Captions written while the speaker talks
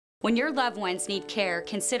When your loved ones need care,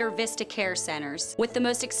 consider Vista Care Centers. With the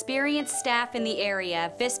most experienced staff in the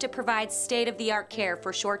area, Vista provides state-of-the-art care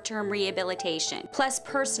for short-term rehabilitation, plus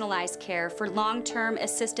personalized care for long-term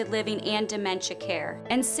assisted living and dementia care,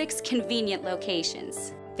 and 6 convenient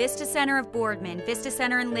locations. Vista Center of Boardman, Vista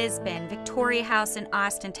Center in Lisbon, Victoria House in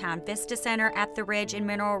Austintown, Vista Center at the Ridge in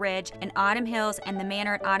Mineral Ridge, and Autumn Hills, and the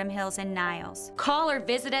Manor at Autumn Hills and Niles. Call or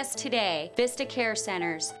visit us today. Vista Care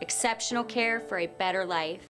Centers, exceptional care for a better life.